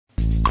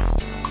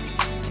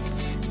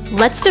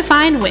Let's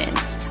Define Win,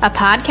 a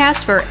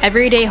podcast for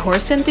everyday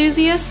horse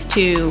enthusiasts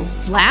to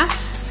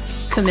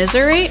laugh,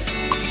 commiserate,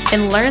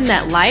 and learn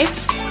that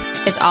life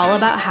is all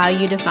about how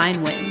you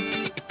define wins.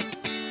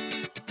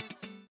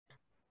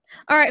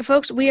 All right,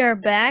 folks, we are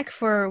back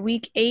for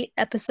week 8,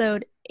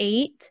 episode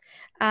 8.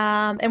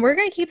 And we're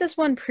going to keep this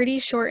one pretty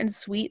short and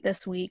sweet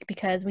this week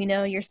because we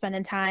know you're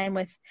spending time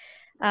with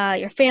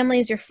your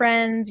families, your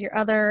friends, your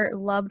other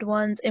loved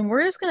ones. And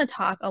we're just going to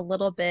talk a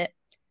little bit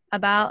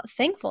about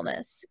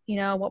thankfulness,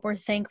 what we're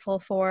thankful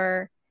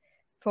for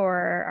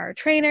our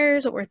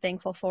trainers, what we're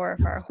thankful for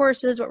our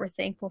horses, what we're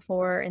thankful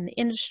for in the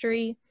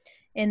industry,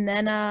 and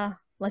then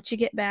let you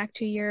get back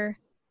to your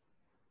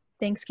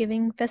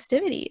Thanksgiving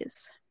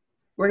festivities.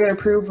 We're going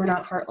to prove we're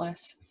not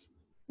heartless.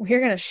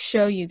 We're going to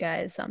show you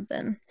guys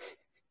something.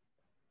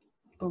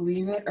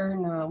 Believe it or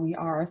not, we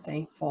are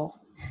thankful.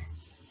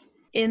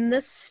 In the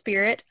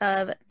spirit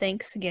of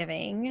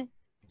Thanksgiving,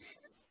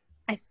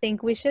 I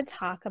think we should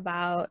talk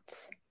about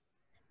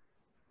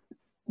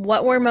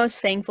what we're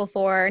most thankful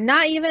for,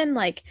 not even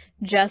like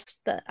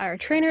just that our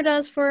trainer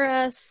does for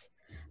us,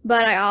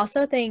 but I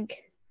also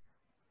think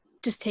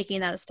just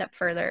taking that a step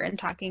further and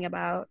talking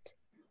about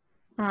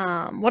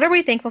what are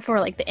we thankful for,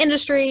 like the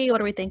industry,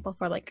 what are we thankful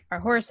for, like our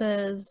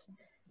horses,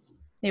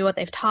 maybe what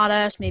they've taught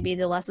us, maybe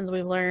the lessons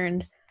we've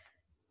learned,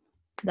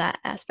 that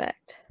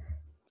aspect.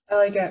 I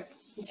like it.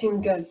 It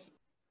seems good.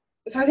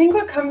 So I think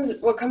what comes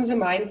to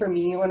mind for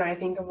me when I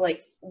think of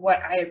like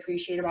what I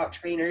appreciate about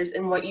trainers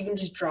and what even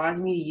just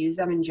draws me to use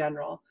them in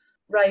general,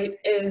 right,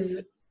 is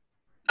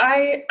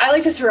I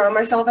like to surround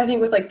myself, I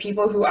think, with like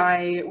people who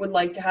I would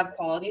like to have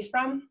qualities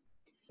from.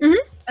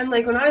 Mm-hmm. And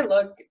like when I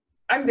look,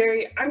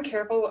 I'm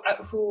careful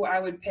who I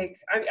would pick.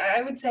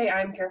 I would say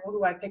I'm careful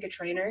who I pick a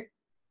trainer,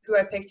 who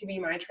I pick to be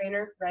my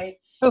trainer, right?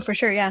 Oh, for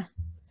sure, yeah.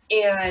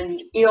 And,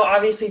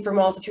 obviously for a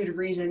multitude of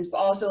reasons, but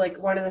also like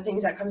one of the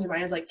things that comes to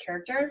mind is like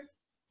character.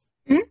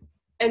 Mm-hmm.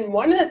 And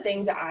one of the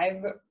things that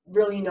I've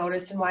really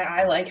noticed and why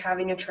I like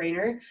having a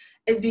trainer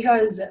is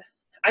because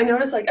I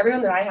notice like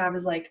everyone that I have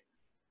is like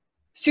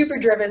super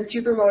driven,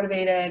 super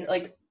motivated,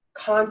 like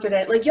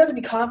confident. Like you have to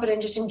be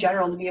confident just in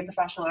general to be a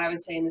professional, I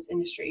would say, in this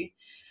industry.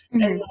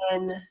 Mm-hmm. And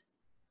then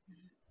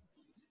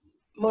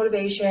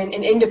motivation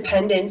and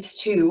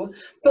independence too.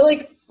 But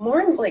like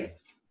more like,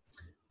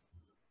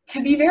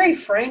 to be very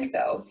frank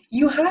though,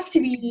 you have to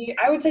be,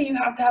 I would say you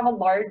have to have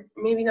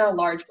maybe not a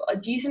large, but a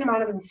decent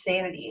amount of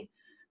insanity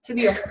to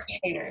be a horse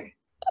trainer,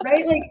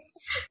 right?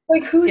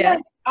 Like who said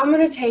I'm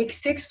going to take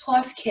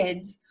 6+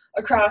 kids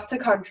across the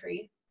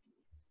country?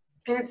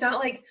 And it's not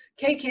like,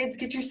 okay, kids,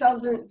 get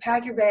yourselves and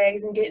pack your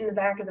bags and get in the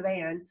back of the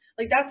van.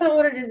 Like that's not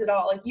what it is at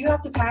all. Like you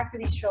have to pack for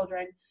these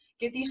children,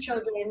 get these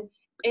children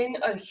in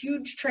a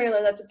huge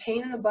trailer that's a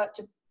pain in the butt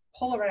to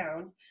pull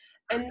around.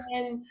 And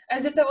then,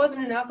 as if that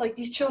wasn't enough, like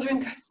these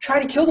children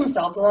try to kill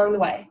themselves along the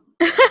way.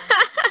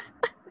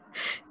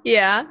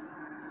 Yeah.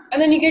 And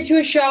then you get to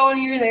a show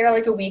and you're there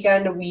like a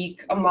weekend, a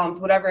week, a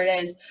month, whatever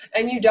it is,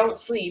 and you don't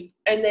sleep.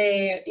 And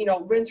they,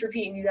 rinse,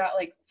 repeat, and you got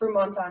like for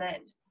months on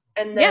end.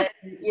 And then,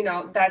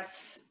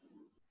 that's,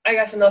 I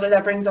guess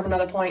that brings up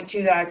another point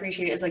too that I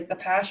appreciate is like the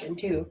passion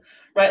too,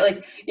 right?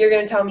 Like you're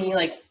going to tell me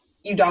like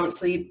you don't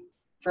sleep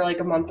for like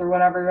a month or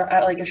whatever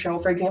at like a show,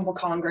 for example,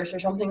 Congress or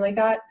something like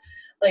that.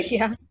 Like,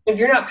 if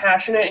you're not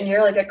passionate and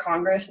you're like at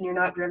Congress and you're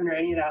not driven or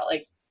any of that,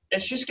 like,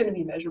 it's just going to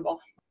be miserable.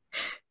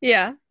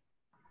 Yeah.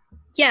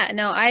 Yeah,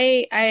 no,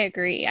 I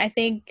agree. I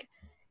think,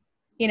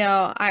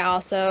 I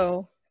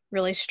also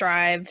really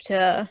strive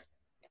to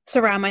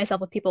surround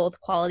myself with people with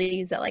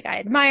qualities that like I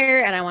admire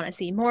and I want to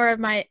see more of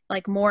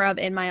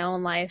in my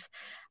own life.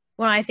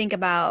 When I think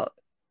about,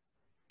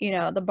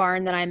 the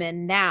barn that I'm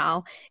in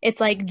now,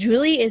 it's like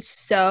Julie is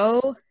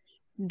so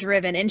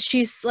driven and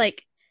she's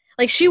like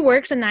she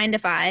works a 9 to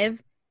 5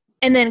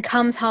 and then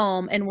comes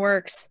home and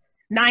works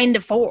 9 to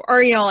 4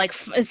 or, like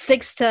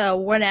 6 to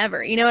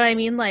whatever, you know what I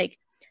mean? Like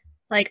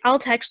I'll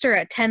text her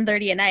at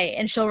 10:30 at night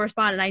and she'll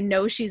respond and I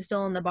know she's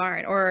still in the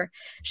barn, or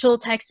she'll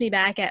text me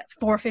back at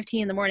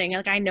 4:15 in the morning.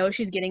 Like I know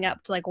she's getting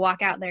up to like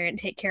walk out there and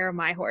take care of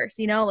my horse,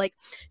 like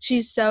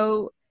she's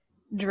so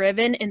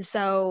driven and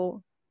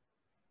so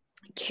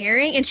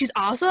caring. And she's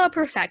also a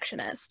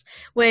perfectionist,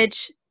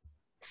 which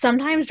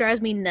sometimes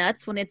drives me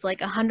nuts when it's like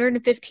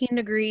 115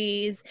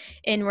 degrees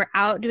and we're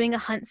out doing a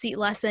hunt seat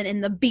lesson in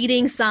the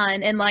beating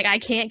sun and like I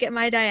can't get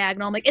my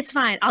diagonal. I'm like, it's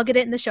fine, I'll get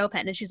it in the show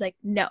pen. And she's like,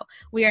 no,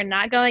 we are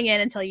not going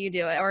in until you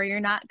do it, or you're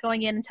not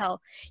going in until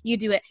you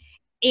do it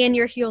and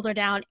your heels are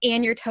down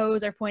and your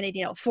toes are pointed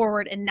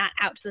forward and not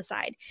out to the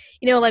side,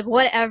 like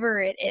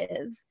whatever it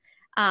is.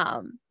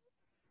 I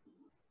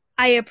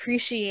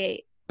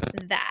appreciate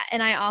that.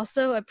 And I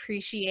also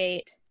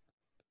appreciate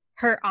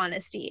her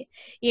honesty.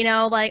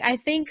 Like I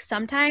think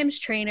sometimes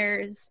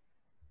trainers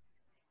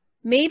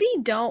maybe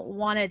don't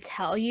want to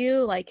tell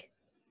you like,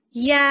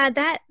 yeah,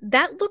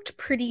 that looked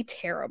pretty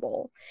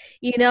terrible.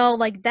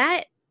 Like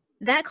that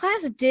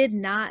class did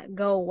not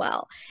go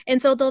well. And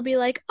so they'll be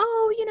like,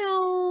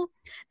 oh,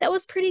 that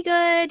was pretty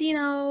good.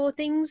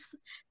 Things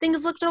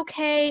looked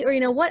okay,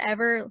 or,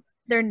 whatever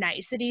their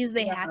niceties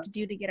they have to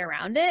do to get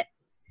around it.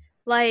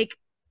 Like,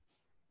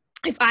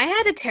 if I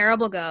had a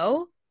terrible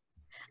go,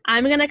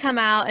 I'm gonna come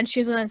out and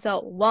she's gonna say,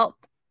 well,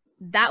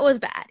 that was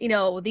bad. You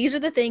know, these are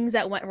the things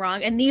that went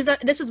wrong, and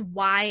this is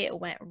why it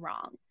went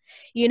wrong.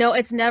 You know,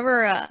 it's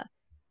never a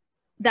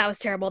that was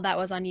terrible, that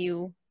was on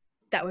you,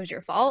 that was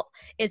your fault.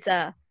 It's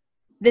a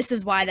this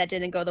is why that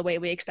didn't go the way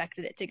we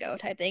expected it to go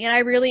type thing. And I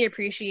really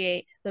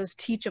appreciate those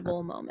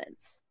teachable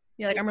moments.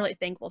 You know, like I'm really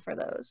thankful for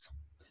those.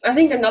 I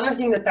think another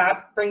thing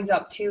that brings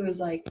up too is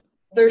like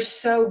they're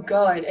so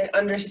good at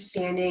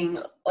understanding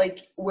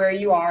like where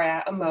you are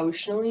at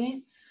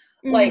emotionally.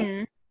 Like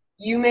Mm-hmm.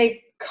 you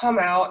may come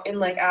out in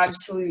like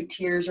absolute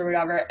tears or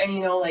whatever, and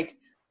you know, like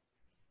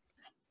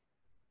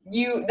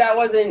that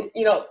wasn't,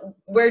 you know,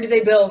 where do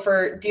they bill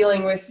for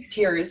dealing with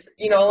tears?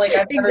 You know, like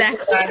I've never seen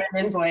Exactly. that in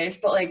an invoice,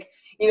 but like,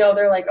 you know,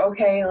 they're like,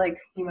 okay, like,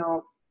 you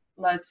know,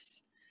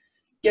 let's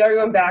get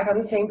everyone back on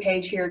the same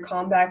page here,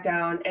 calm back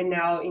down, and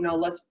now, you know,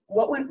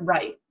 what went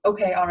right?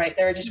 Okay, all right,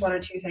 there are just one or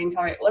two things.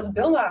 All right, let's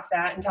build off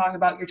that and talk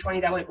about your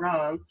 20 that went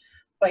wrong,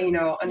 but, you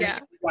know, Yeah.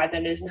 understand why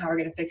that is and how we're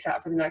going to fix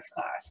that for the next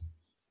class.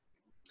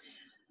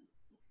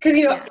 Because,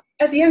 you know, Yeah.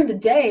 at the end of the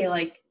day,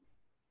 like,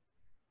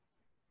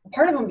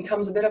 part of them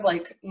becomes a bit of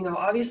like, you know,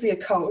 obviously a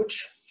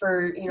coach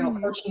for, you know,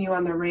 Mm-hmm. coaching you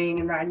on the ring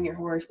and riding your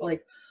horse, but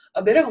like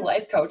a bit of a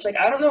life coach. Like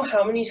I don't know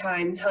how many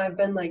times I've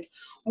been like,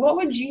 what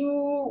would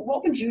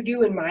you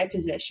do in my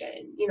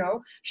position? You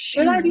know,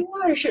 should I Mm-hmm. do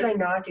that or should I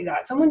not do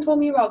that? Someone told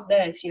me about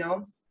this, you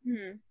know.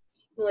 Mm-hmm.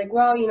 Like,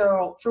 well, you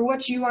know, for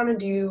what you want to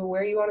do,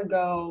 where you want to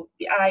go,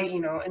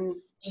 you know, and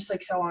just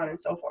like so on and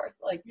so forth.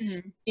 Like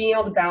Mm-hmm. being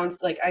able to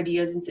bounce like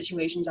ideas and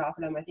situations off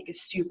of them, I think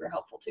is super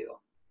helpful too.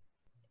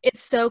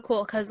 It's so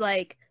cool because,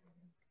 like,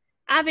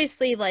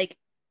 obviously, like,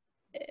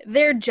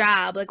 their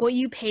job, like, what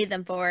you pay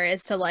them for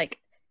is to, like,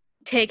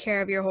 take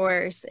care of your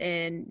horse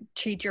and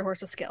treat your horse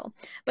with skill.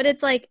 But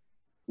it's like,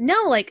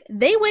 no, like,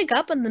 they wake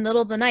up in the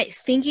middle of the night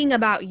thinking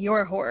about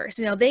your horse.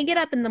 You know, they get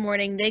up in the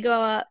morning, they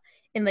go up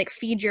and, like,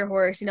 feed your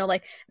horse. You know,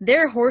 like,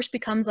 their horse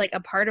becomes, like, a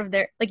part of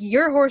like,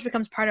 your horse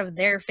becomes part of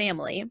their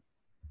family.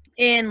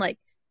 And, like,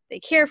 they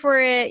care for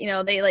it. You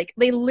know, they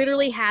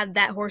literally have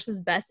that horse's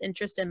best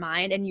interest in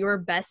mind and your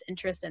best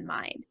interest in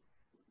mind.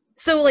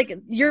 So like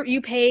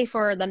you pay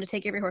for them to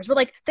take care of your horse, but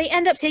like they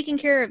end up taking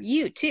care of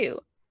you too.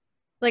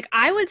 Like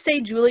I would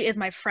say Julie is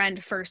my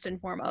friend first and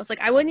foremost. Like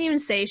I wouldn't even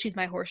say she's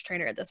my horse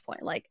trainer at this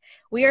point. Like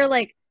we are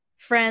like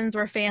friends,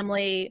 we're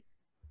family.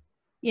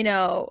 You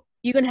know,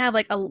 you can have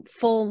like a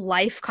full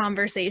life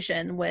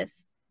conversation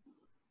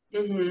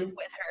Mm-hmm. with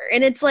her.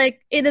 And it's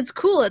like it's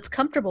cool, it's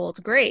comfortable,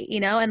 it's great, you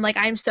know? And like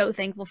I'm so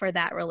thankful for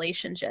that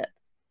relationship.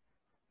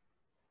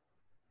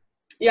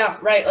 Yeah,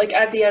 right. Like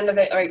at the end of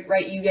it,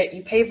 right,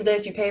 you pay for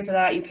this, you pay for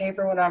that, you pay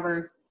for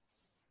whatever.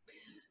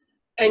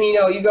 And you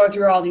know, you go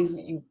through all these,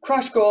 you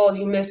crush goals,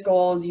 you miss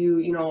goals,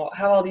 you know,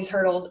 have all these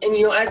hurdles. And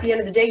you know, at the end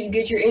of the day, you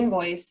get your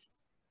invoice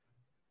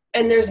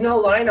and there's no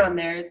line on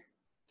there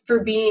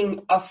for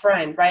being a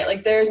friend, right?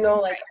 Like there's no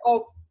like,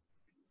 oh,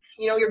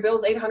 you know, your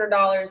bill's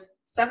 $800,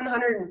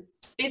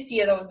 750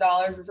 of those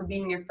dollars were for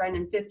being your friend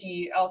and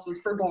 50 else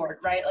was for board,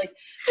 right? Like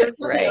there's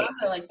nothing on Right.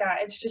 there like that.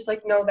 It's just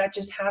like, no, that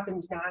just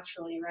happens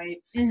naturally, right?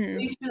 At Mm-hmm.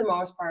 least for the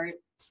most part.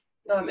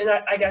 And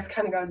I guess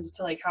kind of goes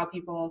into like how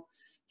people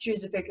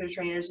choose to pick their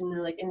trainers in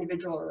their like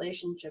individual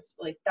relationships.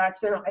 But like that's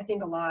been, I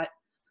think, a lot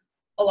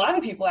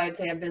of people I'd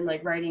say have been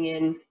like writing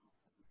in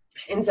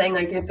and saying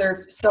like that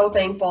they're so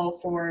thankful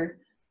for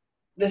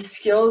the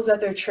skills that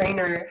their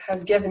trainer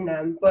has given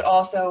them, but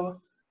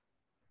also,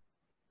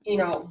 you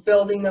know,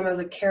 building them as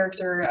a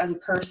character, as a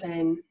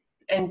person,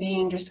 and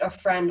being just a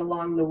friend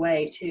along the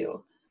way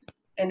too.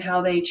 And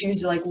how they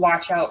choose to like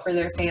watch out for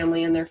their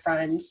family and their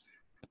friends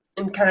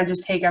and kind of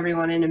just take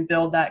everyone in and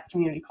build that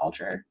community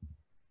culture.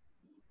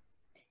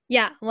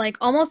 Yeah, like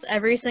almost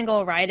every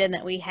single ride-in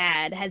that we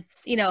had,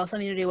 you know,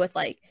 something to do with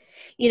like,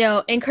 you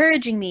know,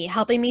 encouraging me,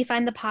 helping me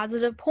find the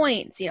positive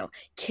points, you know,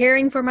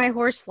 caring for my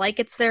horse like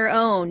it's their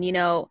own, you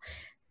know,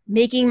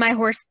 making my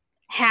horse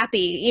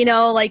happy, you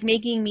know, like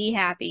making me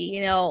happy,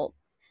 you know,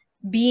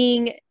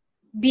 being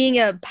being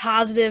a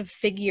positive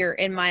figure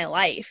in my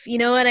life. You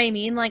know what I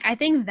mean? Like I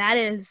think that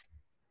is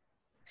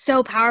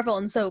so powerful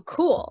and so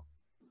cool,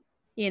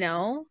 you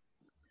know?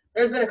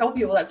 There's been a couple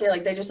people that say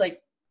like they just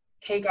like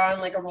take on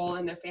like a role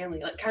in their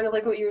family, like kind of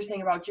like what you were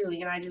saying about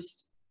Julie. And I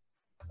just,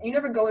 you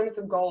never go in with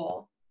a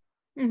goal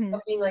Hmm.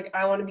 of being like,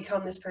 I want to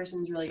become this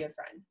person's really good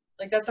friend.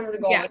 Like that's some of the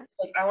goal. Yeah.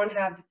 Like I want to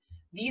have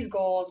these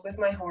goals with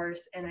my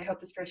horse, and I hope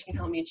this person can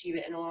help me achieve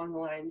it. And along the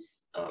lines,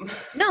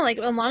 No, like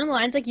along the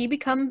lines like you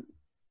become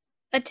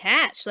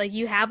attached, like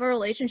you have a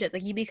relationship,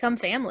 like you become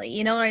family,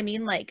 you know what I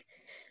mean? Like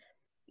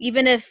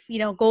even if, you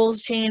know,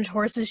 goals change,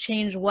 horses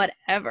change,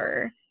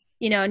 whatever,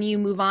 you know, and you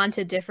move on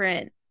to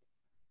different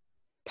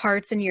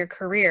parts in your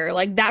career,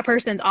 like that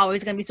person's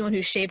always going to be someone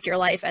who shaped your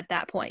life at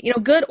that point, you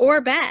know, good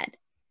or bad.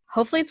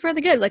 Hopefully it's for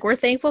the good. Like we're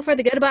thankful for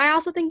the good, but I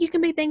also think you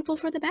can be thankful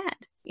for the bad,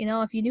 you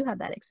know, if you do have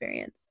that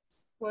experience.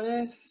 what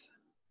if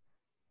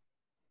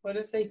what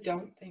if they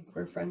don't think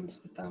we're friends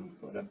with them?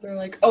 What if they're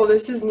like, oh,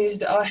 this is news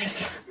to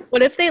us?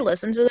 What if they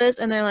listen to this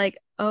and they're like,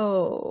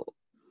 oh,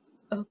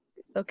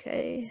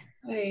 Okay.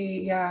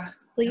 Yeah.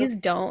 Please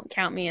don't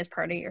count me as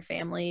part of your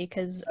family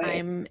because Right.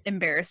 I'm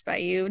embarrassed by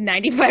you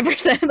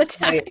 95% of the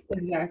time. Right.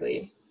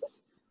 Exactly.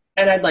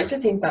 And I'd like to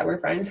think that we're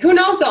friends. Who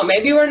knows though?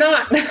 Maybe we're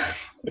not.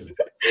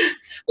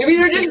 Maybe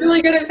they're just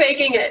really good at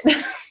faking it.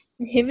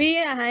 Maybe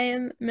I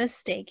am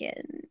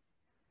mistaken.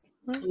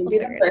 Well, we'll Maybe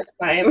the figure it first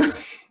time.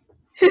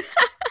 out.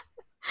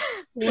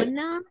 Would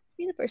not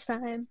be the first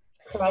time.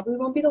 Probably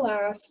won't be the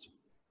last.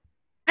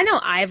 I know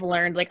I've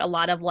learned like a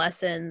lot of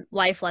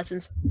life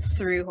lessons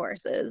through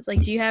horses.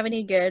 Like, do you have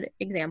any good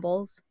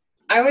examples?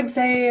 I would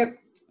say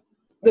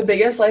the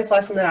biggest life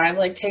lesson that I've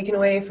like taken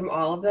away from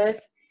all of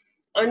this,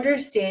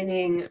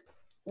 understanding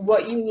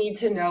what you need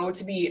to know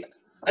to be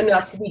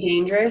enough to be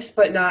dangerous,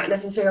 but not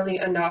necessarily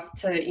enough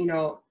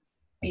to,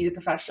 be the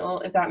professional,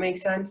 if that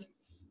makes sense.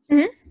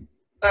 Mm-hmm.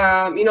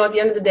 At the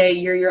end of the day,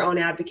 you're your own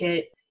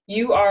advocate.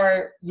 You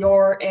are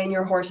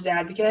your horse's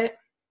advocate.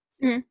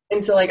 Mm-hmm.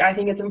 And so, like, I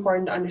think it's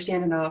important to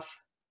understand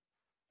enough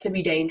to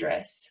be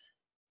dangerous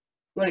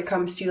when it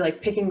comes to,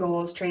 like, picking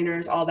goals,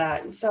 trainers, all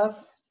that and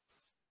stuff.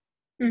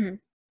 Mm-hmm.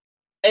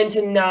 And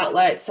to not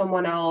let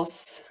someone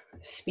else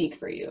speak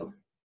for you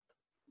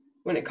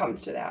when it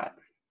comes to that.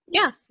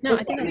 Yeah, no, I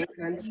If think that that's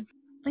makes sense. good.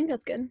 I think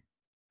that's good.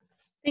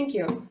 Thank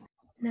you.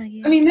 No,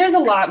 yeah. I mean, there's a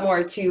lot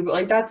more too, but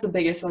like that's the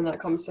biggest one that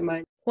comes to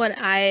mind. What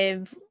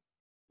I've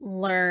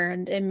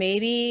learned, and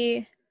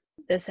maybe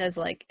this has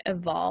like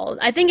evolved.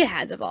 I think it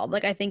has evolved.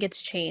 Like I think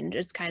it's changed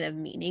its kind of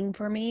meaning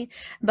for me.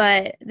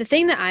 But the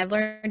thing that I've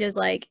learned is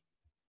like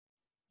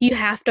you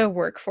have to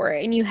work for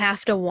it and you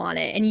have to want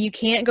it. And you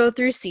can't go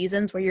through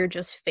seasons where you're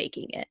just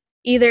faking it.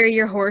 Either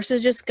your horse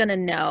is just gonna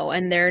know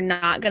and they're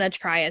not gonna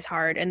try as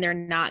hard and they're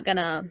not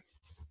gonna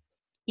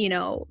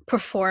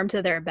perform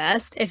to their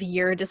best if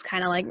you're just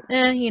kind of like,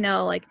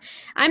 like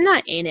I'm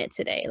not in it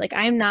today. Like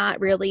I'm not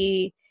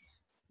really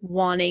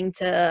wanting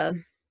to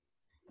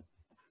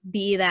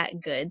be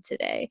that good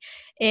today.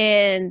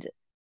 And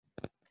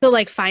so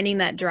like finding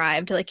that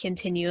drive to like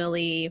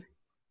continually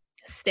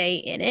stay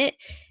in it.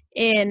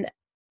 And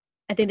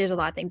I think there's a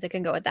lot of things that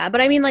can go with that.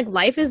 But I mean, like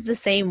life is the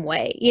same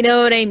way. You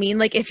know what I mean?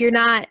 Like if you're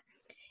not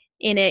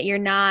in it, you're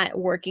not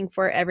working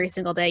for it every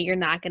single day, you're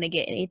not going to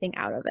get anything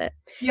out of it.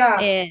 Yeah.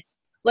 And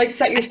like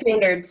set your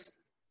standards.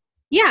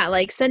 Yeah,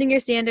 like setting your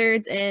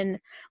standards and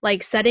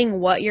like setting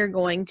what you're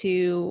going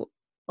to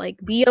like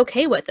be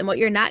okay with and what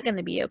you're not going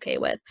to be okay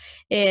with.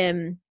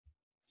 And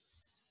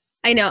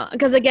I know,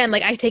 because again,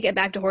 like I take it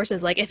back to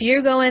horses. Like if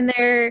you go in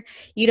there,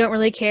 you don't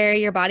really care,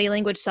 your body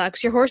language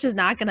sucks, your horse is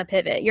not going to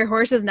pivot. Your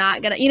horse is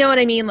not going to, you know what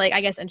I mean? Like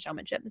I guess in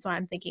showmanship is what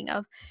I'm thinking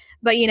of.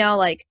 But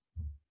like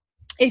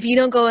if you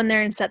don't go in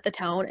there and set the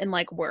tone and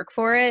like work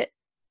for it,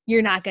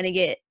 you're not going to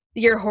get,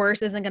 your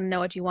horse isn't going to know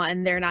what you want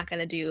and they're not going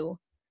to do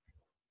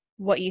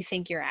what you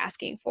think you're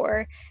asking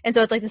for. And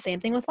so it's like the same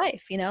thing with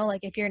life,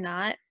 like if you're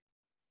not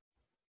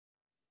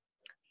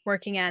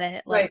working at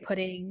it, like Right.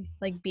 putting,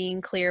 like being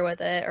clear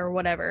with it or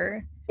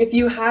whatever. If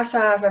you half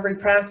every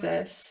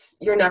practice,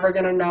 you're never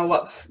going to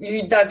know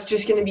that's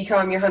just going to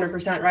become your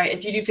 100%, right?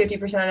 If you do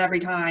 50% every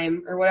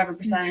time or whatever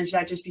percentage,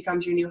 that just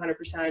becomes your new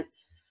 100%.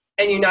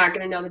 And you're not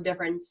going to know the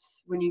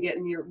difference when you get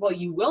in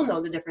you will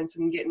know the difference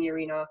when you get in the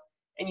arena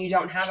and you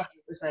don't have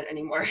 100%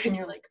 anymore. And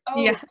you're like,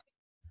 oh, yeah.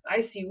 I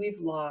see we've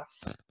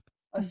lost.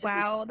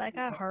 Wow, that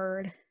got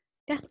hard.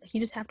 Yeah, you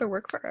just have to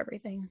work for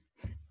everything.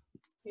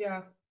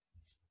 Yeah.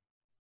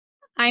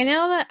 I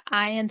know that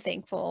I am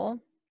thankful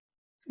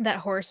that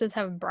horses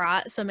have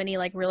brought so many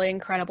like really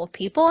incredible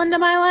people into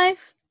my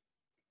life.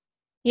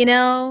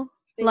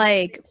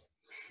 Like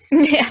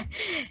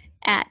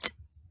at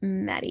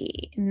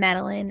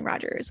Madeline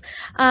Rogers.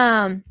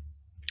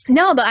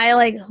 No, but I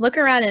like look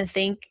around and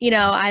think,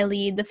 I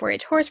lead the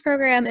 4-H horse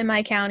program in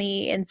my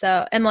county. And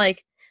so, and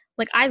like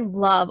I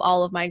love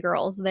all of my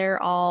girls.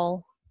 They're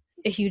all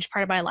a huge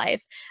part of my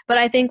life. But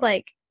I think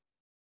like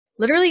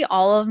literally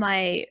all of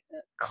my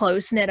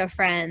close knit of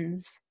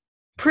friends,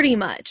 pretty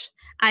much,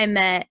 I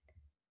met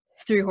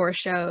through horse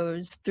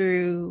shows,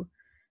 through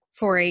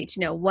 4-H,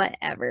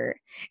 whatever.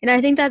 And I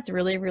think that's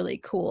really, really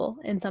cool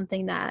and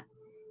something that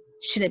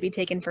shouldn't be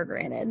taken for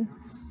granted.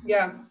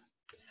 Yeah.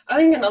 I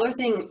think another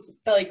thing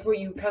that like what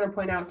you kind of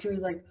point out too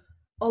is like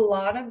a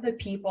lot of the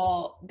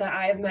people that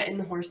I have met in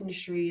the horse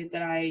industry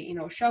that I,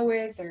 show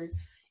with or,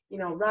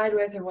 ride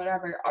with or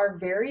whatever are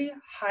very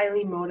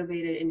highly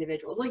motivated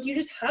individuals. Like you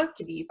just have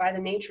to be by the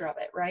nature of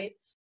it, right?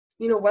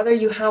 Whether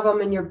you have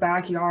them in your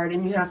backyard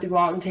and you have to go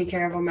out and take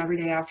care of them every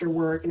day after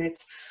work and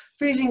it's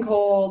freezing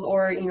cold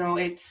or,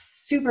 it's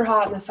super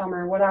hot in the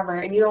summer, whatever,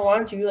 and you don't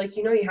want to, like,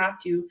 you have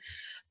to.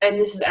 And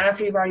this is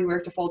after you've already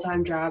worked a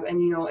full-time job and,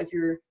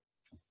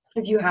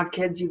 if you have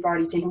kids, you've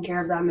already taken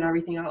care of them and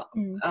everything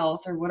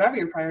else or whatever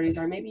your priorities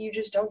are. Maybe you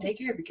just don't take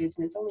care of your kids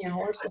and it's only a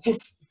horse.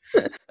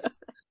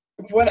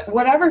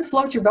 Whatever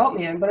floats your boat,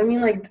 man. But I mean,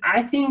 like,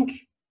 I think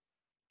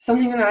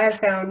something that I have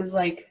found is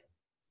like,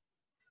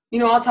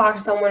 I'll talk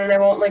to someone and I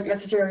won't like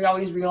necessarily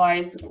always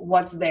realize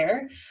what's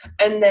there.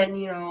 And then,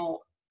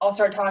 I'll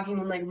start talking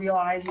and like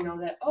realize,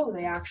 that, oh,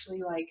 they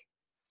actually like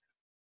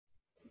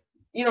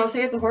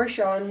say it's a horse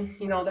show and,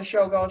 the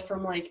show goes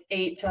from like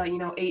 8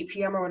 to, 8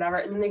 p.m. or whatever.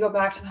 And then they go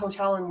back to the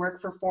hotel and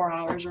work for 4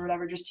 hours or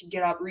whatever just to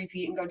get up,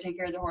 repeat, and go take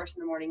care of the horse in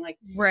the morning. Like,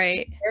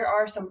 Right. there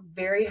are some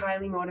very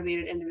highly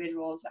motivated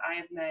individuals that I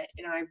have met,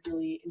 and I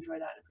really enjoy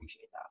that and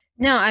appreciate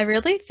that. No, I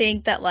really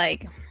think that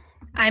like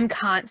I'm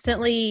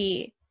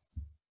constantly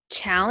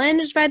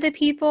challenged by the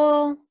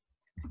people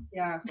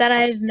that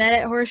I've met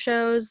at horse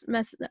shows.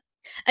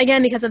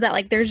 Again, because of that,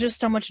 like there's just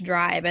so much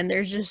drive and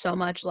there's just so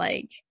much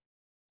like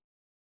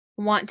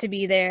want to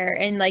be there,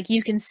 and like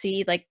you can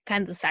see like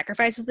kind of the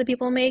sacrifices that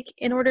people make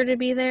in order to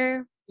be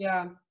there.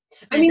 Yeah.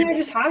 I mean, there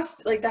has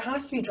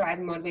to be drive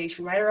and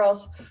motivation, right? Or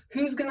else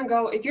who's going to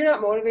go, if you're not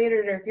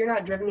motivated or if you're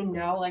not driven to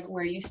know like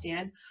where you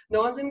stand,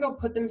 no one's going to go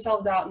put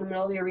themselves out in the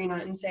middle of the arena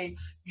and say,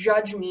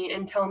 judge me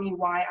and tell me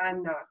why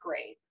I'm not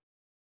great.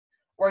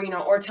 Or,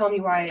 or tell me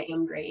why I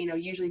am great.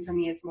 Usually for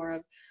me, it's more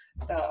of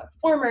the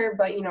former,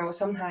 but,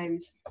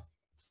 sometimes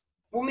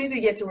we'll maybe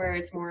get to where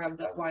it's more of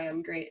the why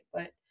I'm great.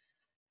 But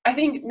I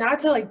think not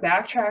to like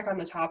backtrack on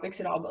the topics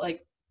at all, but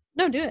like,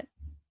 no, do it.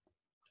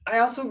 I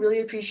also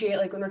really appreciate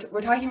like when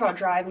we're talking about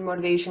drive and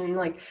motivation, and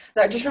like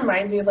that just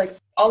reminds me of like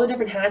all the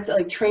different hats that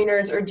like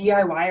trainers or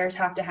DIYers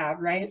have to have,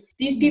 right?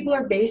 These people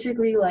are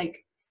basically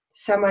like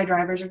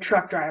semi-drivers or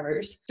truck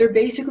drivers. They're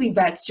basically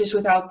vets just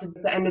without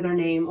the end of their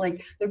name.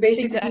 Like they're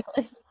basically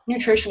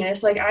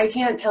nutritionists. Like I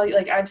can't tell you,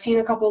 like I've seen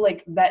a couple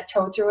like vet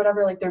totes or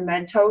whatever, like they're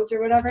med totes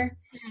or whatever.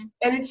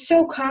 And it's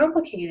so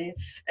complicated.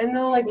 And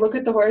they'll like look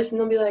at the horse and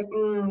they'll be like,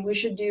 we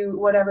should do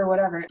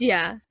whatever.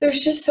 Yeah. There's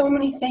just so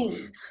many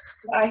things.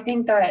 I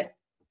think that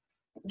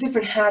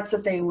different hats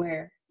that they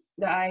wear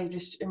that I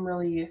just am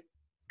really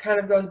kind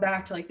of goes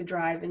back to like the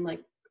drive and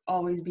like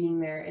always being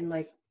there, and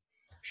like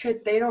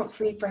shit, they don't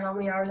sleep for how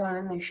many hours on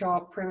end, they show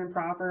up prim and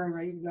proper and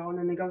ready to go, and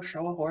then they go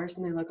show a horse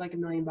and they look like $1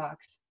 million.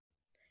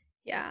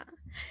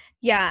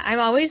 Yeah, I'm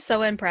always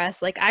so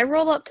impressed. Like I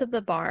roll up to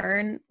the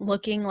barn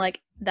looking like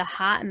the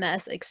hot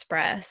mess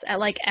express at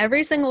like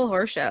every single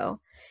horse show,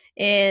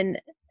 and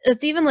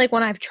it's even like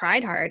when I've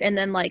tried hard, and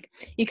then like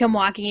you come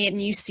walking in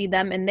and you see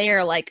them and they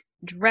are like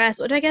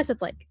dressed, which I guess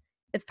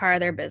it's part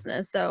of their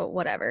business, so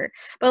whatever.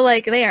 But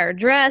like they are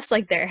dressed,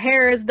 like their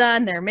hair is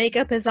done, their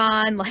makeup is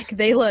on, like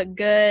they look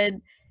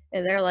good,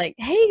 and they're like,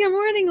 "Hey, good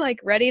morning," like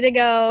ready to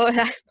go. And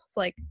I was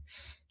like,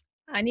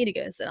 I need to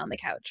go sit on the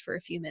couch for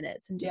a few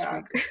minutes and just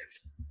regroup.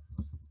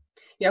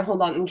 Yeah,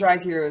 hold on. And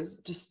drive here is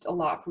just a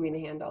lot for me to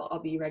handle. I'll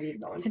be ready to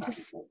go in 5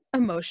 minutes.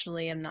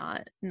 Emotionally, I'm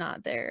not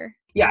there.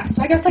 Yeah,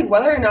 so I guess like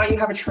whether or not you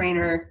have a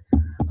trainer,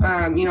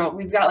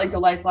 we've got like the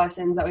life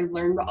lessons that we've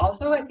learned, but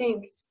also I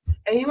think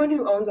anyone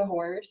who owns a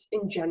horse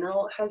in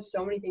general has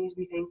so many things to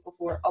be thankful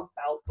for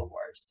about the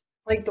horse.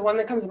 Like the one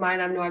that comes to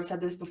mind, I know I've said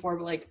this before,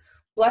 but like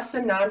bless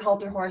the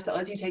non-halter horse that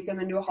lets you take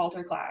them into a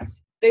halter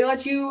class. They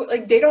let you,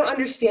 like, they don't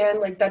understand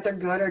like that they're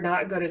good or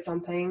not good at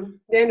something.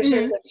 They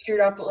understand that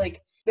screwed up, but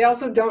like they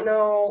also don't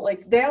know,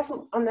 like they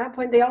also on that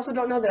point they also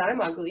don't know that I'm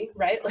ugly,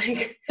 right?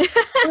 Like,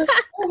 oh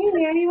hey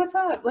Manny, what's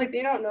up? Like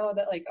they don't know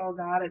that like, oh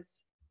god,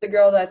 it's the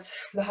girl that's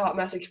the hot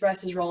mess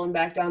express is rolling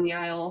back down the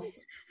aisle.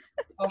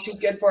 All she's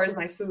good for is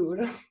my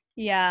food.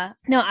 Yeah.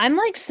 No, I'm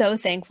like so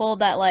thankful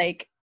that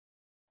like,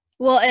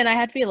 well, and I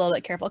have to be a little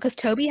bit careful because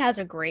Toby has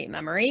a great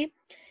memory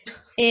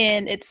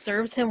and it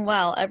serves him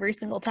well every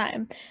single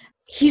time.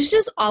 He's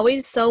just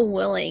always so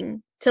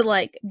willing to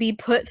like be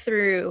put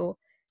through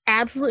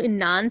absolute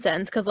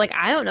nonsense because like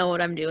I don't know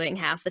what I'm doing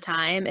half the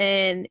time,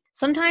 and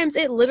sometimes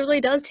it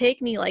literally does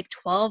take me like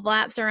 12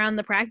 laps around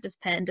the practice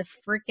pen to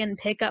freaking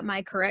pick up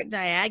my correct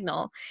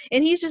diagonal,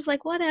 and he's just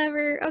like,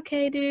 whatever,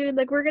 okay dude,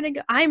 like we're gonna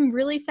go, I'm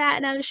really fat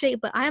and out of shape,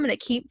 but I'm gonna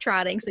keep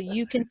trotting so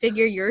you can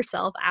figure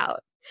yourself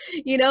out,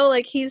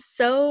 like he's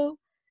so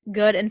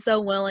good and so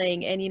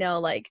willing, and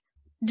like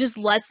just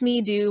lets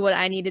me do what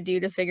I need to do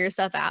to figure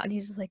stuff out, and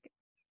he's just like,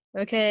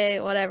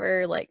 okay,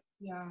 whatever, like,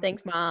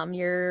 thanks mom,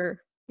 you're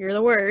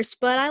the worst,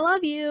 but I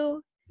love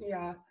you.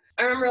 Yeah.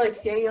 I remember like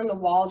standing on the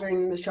wall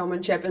during the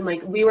showmanship and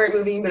like we weren't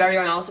moving, but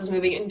everyone else was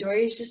moving. And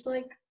Dory's just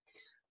like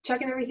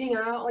checking everything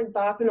out, like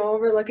bopping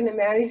over, looking at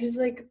Maddie. She's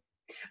like,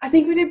 I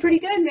think we did pretty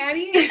good,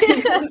 Maddie.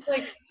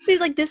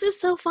 She's like, this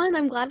is so fun.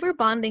 I'm glad we're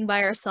bonding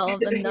by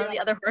ourselves and none of the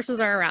other horses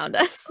are around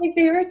us. Like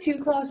they were too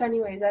close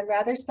anyways. I'd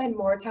rather spend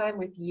more time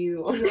with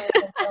you.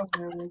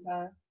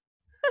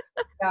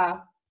 Yeah.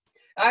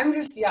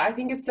 I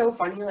think it's so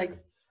funny. Like,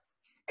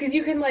 because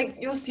you can like,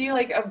 you'll see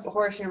like a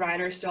horse and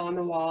rider still on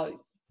the wall.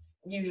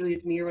 Usually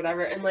it's me or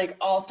whatever. And like,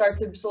 I'll start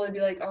to slowly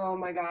be like, oh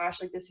my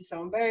gosh, like this is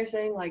so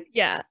embarrassing. Like,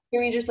 yeah.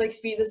 Can we just like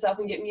speed this up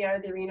and get me out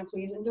of the arena,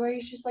 please? And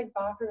Dory's just like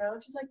bopping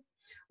around. She's like,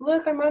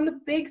 look, I'm on the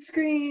big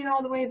screen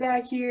all the way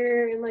back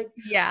here. And like,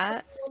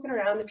 looking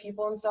around at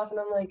people and stuff.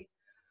 And I'm like,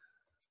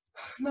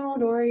 no,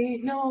 Dory,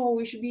 no,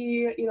 we should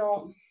be,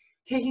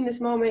 taking this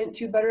moment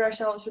to better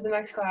ourselves for the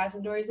next class.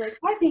 And Dory's like,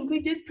 I think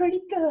we did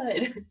pretty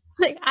good.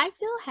 Like, I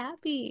feel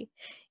happy.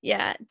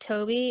 Yeah,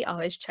 Toby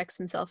always checks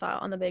himself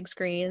out on the big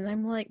screen. And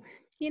I'm like,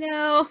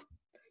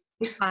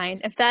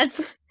 fine. If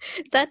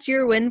that's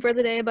your win for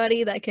the day,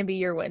 buddy, that can be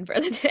your win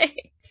for the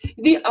day.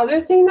 The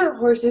other thing that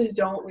horses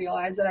don't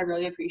realize that I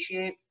really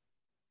appreciate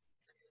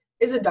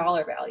is a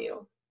dollar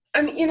value.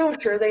 I mean,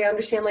 sure, they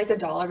understand like the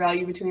dollar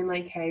value between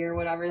like hay or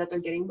whatever that they're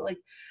getting, but like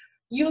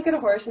you look at a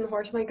horse and the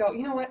horse might go,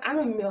 you know what, I'm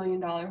 $1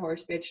 million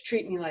horse, bitch,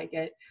 treat me like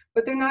it.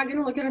 But they're not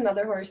gonna look at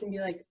another horse and be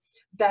like,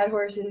 that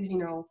horse is,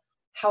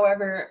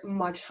 however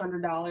much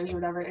 $100 or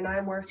whatever, and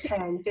I'm worth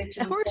 10, 15.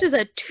 That horse is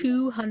a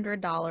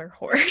 $200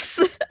 horse.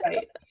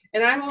 Right.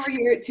 And I'm over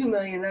here at 2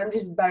 million and I'm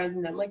just better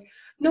than them. Like,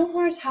 no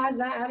horse has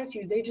that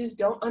attitude. They just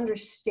don't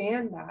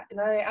understand that. And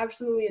I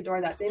absolutely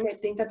adore that. They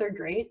might think that they're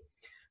great,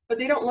 but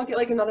they don't look at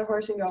like another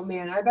horse and go,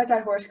 man, I bet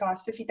that horse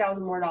costs $50,000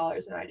 more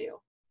than I do.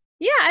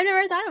 Yeah, I've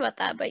never thought about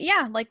that. But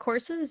yeah, like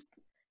horses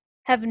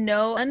have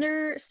no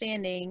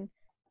understanding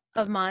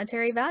of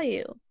monetary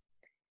value,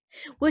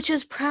 which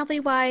is probably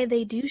why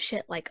they do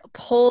shit like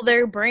pull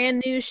their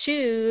brand new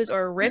shoes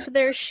or rip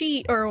their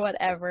sheet or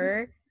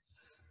whatever.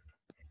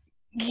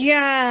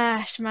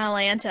 Gosh,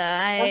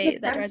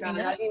 Malanta, that drives me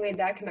nuts. You made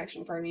that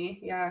connection for me,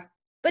 yeah.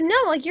 But no,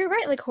 like you're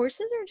right. Like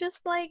horses are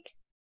just like,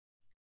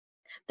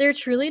 they're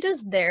truly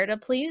just there to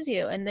please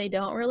you, and they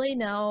don't really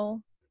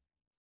know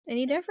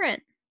any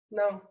different.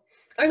 No,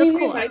 I mean,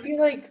 cool. It might be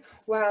like,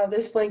 wow,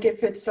 this blanket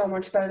fits so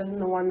much better than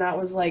the one that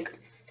was like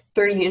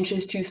 30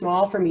 inches too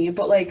small for me.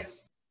 But like,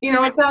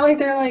 it's not like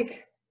they're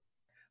like,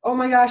 oh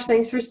my gosh,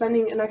 thanks for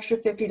spending an extra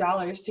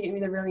 $50 to get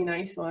me the really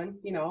nice one.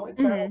 It's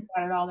not like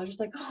that at all. They're just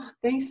like, oh,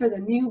 thanks for the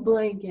new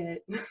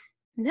blanket.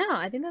 No,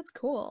 I think that's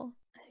cool.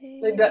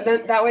 Like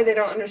that way they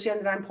don't understand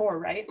that I'm poor,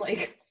 right?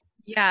 Like,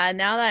 yeah,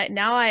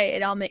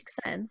 it all makes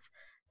sense.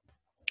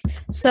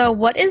 So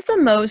what is the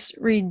most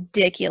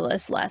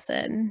ridiculous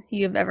lesson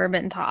you've ever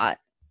been taught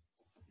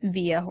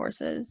via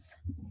horses?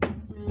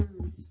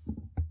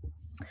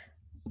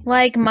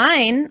 Like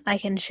mine, I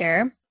can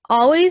share.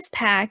 Always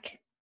pack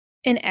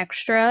an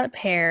extra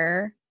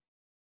pair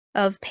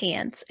of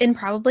pants and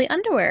probably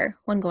underwear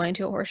when going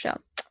to a horse show.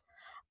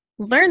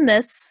 Learned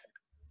this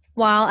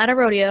while at a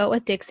rodeo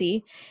with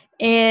Dixie,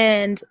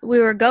 and we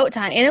were goat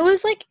tying, and it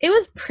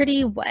was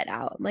pretty wet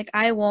out. Like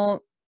I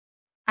won't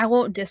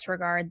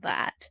disregard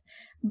that.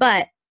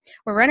 But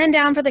we're running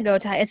down for the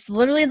goat tie. It's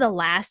literally the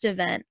last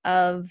event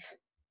of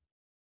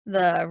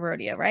the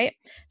rodeo, right?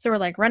 So we're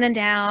like running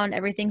down,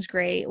 everything's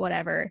great,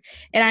 whatever.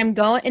 And I'm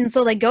going, and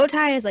so like goat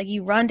tie is like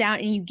you run down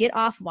and you get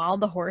off while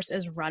the horse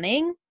is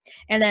running,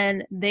 and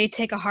then they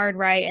take a hard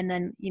right, and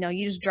then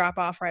you just drop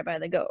off right by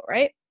the goat,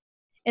 right?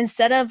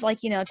 Instead of like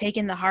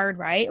taking the hard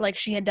right like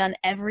she had done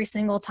every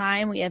single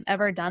time we have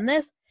ever done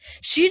this,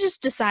 she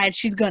just decides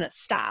she's gonna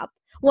stop.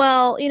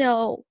 Well,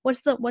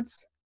 what's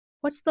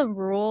the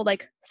rule?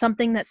 Like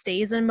something that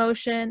stays in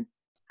motion.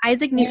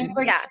 Isaac Newton. It's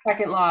like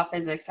second law of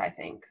physics, I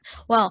think.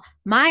 Well,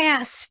 my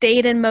ass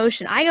stayed in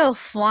motion. I go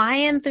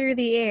flying through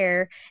the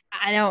air.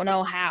 I don't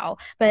know how,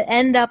 but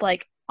end up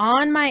like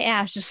on my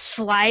ass, just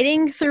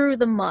sliding through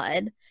the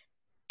mud.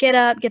 Get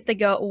up, get the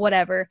goat,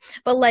 whatever.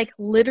 But like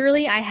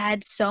literally I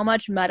had so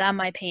much mud on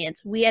my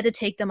pants. We had to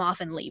take them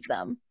off and leave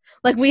them.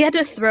 Like we had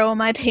to throw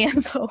my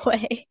pants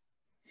away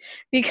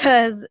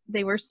because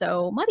they were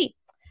so muddy.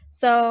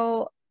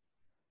 So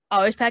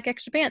always pack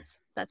extra pants.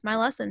 That's my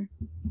lesson.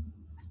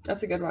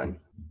 That's a good one.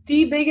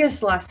 The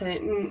biggest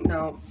lesson,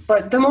 no,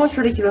 but the most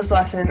ridiculous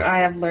lesson I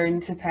have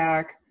learned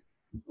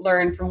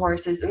from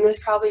horses, and this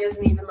probably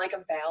isn't even like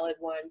a valid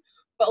one,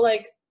 but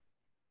like,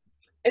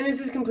 and this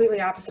is completely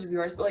opposite of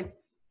yours, but like,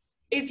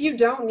 if you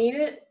don't need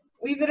it,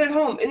 leave it at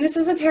home. And this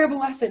is a terrible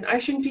lesson. I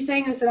shouldn't be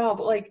saying this at all,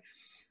 but like,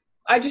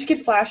 I just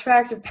get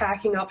flashbacks of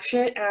packing up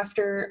shit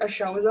after a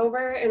show is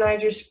over, and I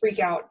just freak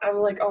out. I'm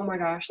like, oh my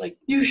gosh, like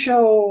you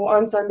show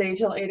on Sunday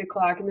till 8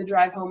 o'clock, and the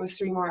drive home is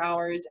 3 more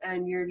hours,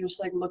 and you're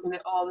just like looking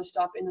at all the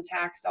stuff in the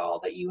tack stall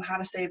that you had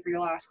to save for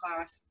your last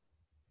class.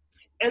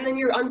 And then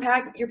you're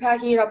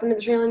packing it up into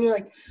the trailer, and you're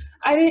like,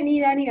 I didn't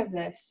need any of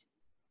this.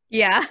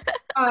 Yeah.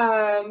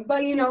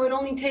 But it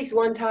only takes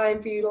one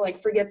time for you to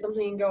like forget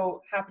something and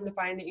go happen to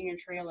find it in your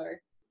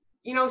trailer.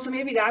 So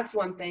maybe that's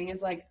one thing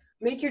is like,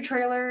 make your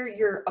trailer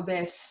your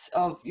abyss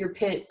of your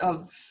pit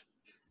of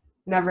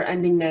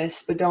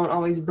never-endingness, but don't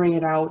always bring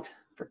it out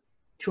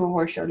to a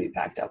horse show to be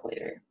packed up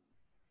later.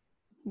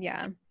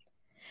 Yeah.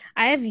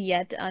 I have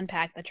yet to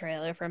unpack the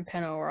trailer from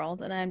Pinot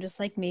World, and I'm just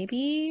like,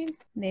 maybe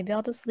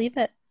I'll just leave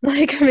it.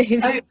 Like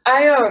maybe.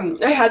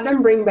 I had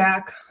them bring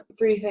back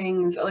 3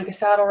 things, like a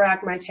saddle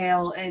rack, my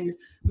tail, and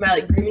my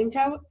like grooming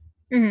tote.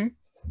 Mm-hmm.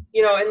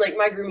 And like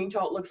my grooming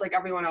tote looks like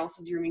everyone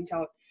else's grooming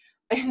tote.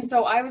 And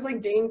so I was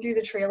like digging through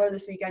the trailer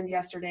this weekend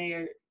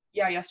yesterday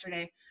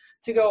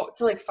to go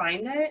to like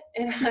find it.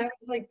 And I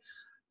was like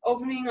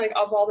opening like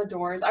up all the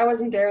doors. I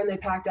wasn't there when they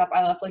packed up.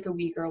 I left like a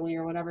week early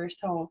or whatever.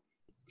 So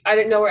I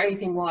didn't know where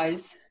anything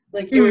was.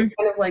 Like it was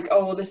kind of like,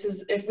 oh, this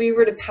is, if we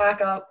were to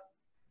pack up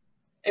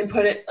and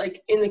put it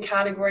like in the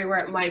category where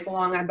it might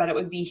belong, I bet it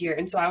would be here.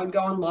 And so I would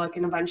go and look,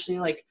 and eventually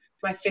like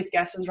my 5th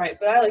guess was right.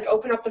 But I like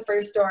open up the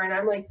first door and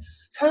I'm like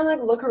trying to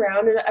like look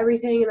around at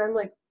everything, and I'm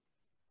like,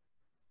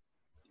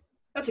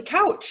 that's a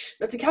couch.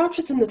 That's a couch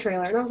that's in the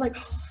trailer. And I was like,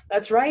 oh,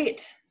 that's right.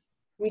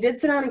 We did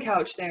sit on a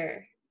couch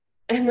there.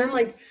 And then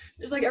like,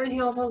 just like everything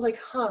else, I was like,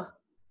 huh.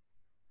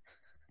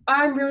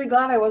 I'm really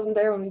glad I wasn't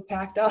there when we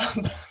packed up.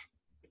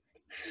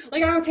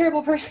 Like, I'm a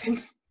terrible person.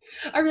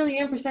 I really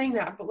am for saying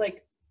that, but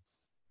like,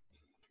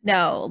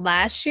 No,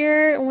 last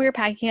year when we were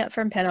packing up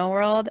from Pinot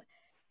World,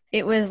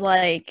 it was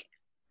like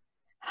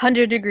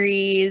 100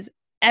 degrees.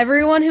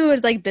 Everyone who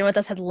had like been with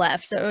us had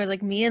left. So it was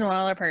like me and one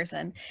other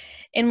person.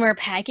 And we're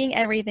packing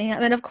everything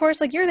up. And of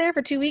course, like you're there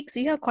for 2 weeks, so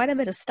you have quite a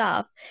bit of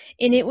stuff.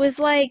 And it was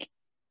like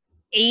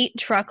 8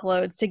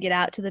 truckloads to get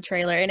out to the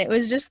trailer. And it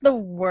was just the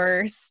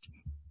worst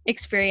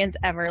experience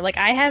ever. Like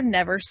I have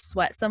never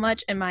sweat so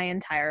much in my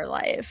entire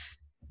life.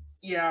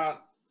 yeah,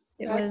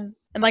 It that's, was,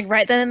 and like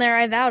right then and there,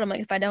 I vowed, I'm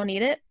like, if I don't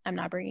need it, I'm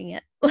not bringing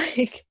it.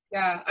 Like,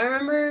 yeah. I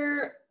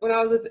remember when I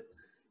was with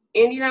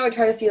Andy and I would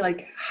try to see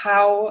like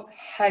how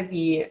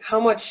heavy, how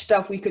much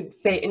stuff we could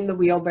fit in the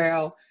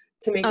wheelbarrow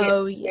to make it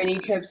oh as yeah, many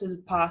trips as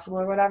possible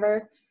or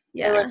whatever.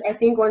 And like yeah. I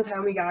think one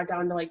time we got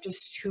down to like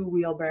just 2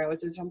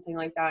 wheelbarrows or something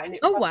like that, and it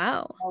Oh felt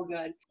wow. so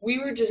good. We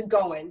were just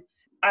going.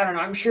 I don't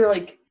know. I'm sure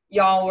like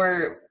y'all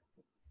were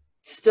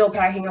still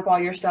packing up all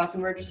your stuff,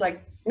 and we're just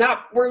like, nah,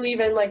 we're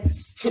leaving. Like,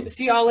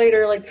 see y'all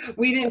later. Like,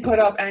 we didn't put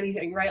up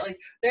anything, right? Like,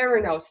 there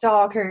were no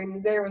stall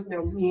curtains. There was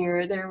no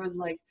mirror. There was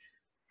like,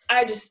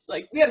 I just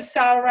like we had a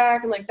saddle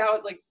rack, and like that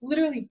was like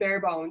literally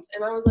bare bones.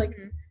 And I was like,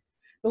 Mhm.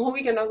 the whole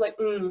weekend I was like,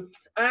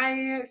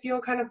 I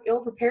feel kind of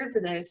ill prepared for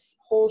this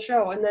whole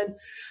show. And then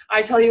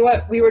I tell you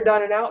what, we were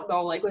done and out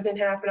though. Like within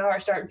half an hour, I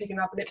started picking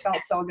up, and it felt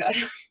so good.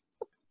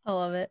 I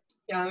love it.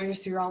 Yeah, we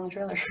just threw it all in the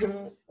trailer.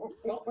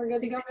 Well, we're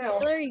good to go now.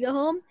 Trailer, you go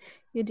home,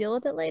 you deal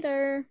with it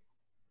later.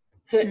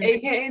 Mm.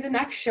 AKA the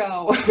next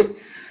show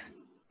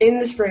in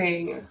the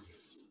spring.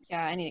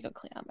 Yeah, I need to go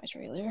clean out my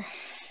trailer.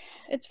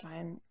 It's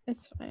fine.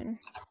 It's fine.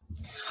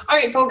 All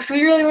right, folks,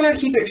 we really want to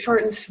keep it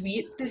short and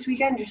sweet this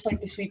weekend, just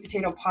like the sweet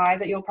potato pie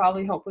that you'll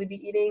probably hopefully be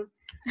eating,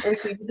 or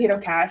sweet potato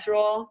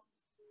casserole.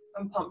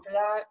 I'm pumped for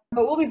that.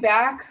 But we'll be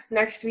back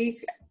next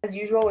week, as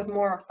usual, with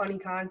more funny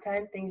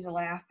content, things to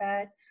laugh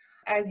at.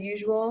 As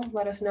usual,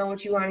 let us know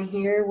what you want to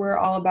hear. We're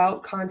all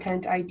about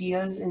content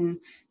ideas and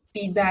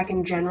feedback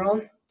in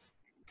general.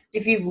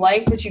 If you've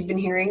liked what you've been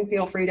hearing,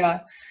 feel free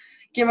to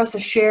give us a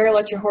share,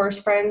 let your horse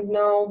friends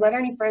know, let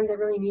any friends that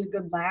really need a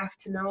good laugh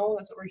to know.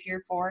 That's what we're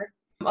here for.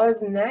 Other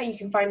than that, you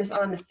can find us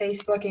on the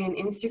Facebook and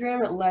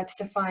Instagram at Let's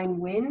Define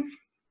Win,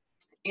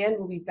 and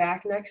we'll be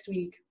back next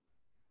week.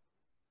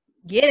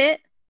 Get it?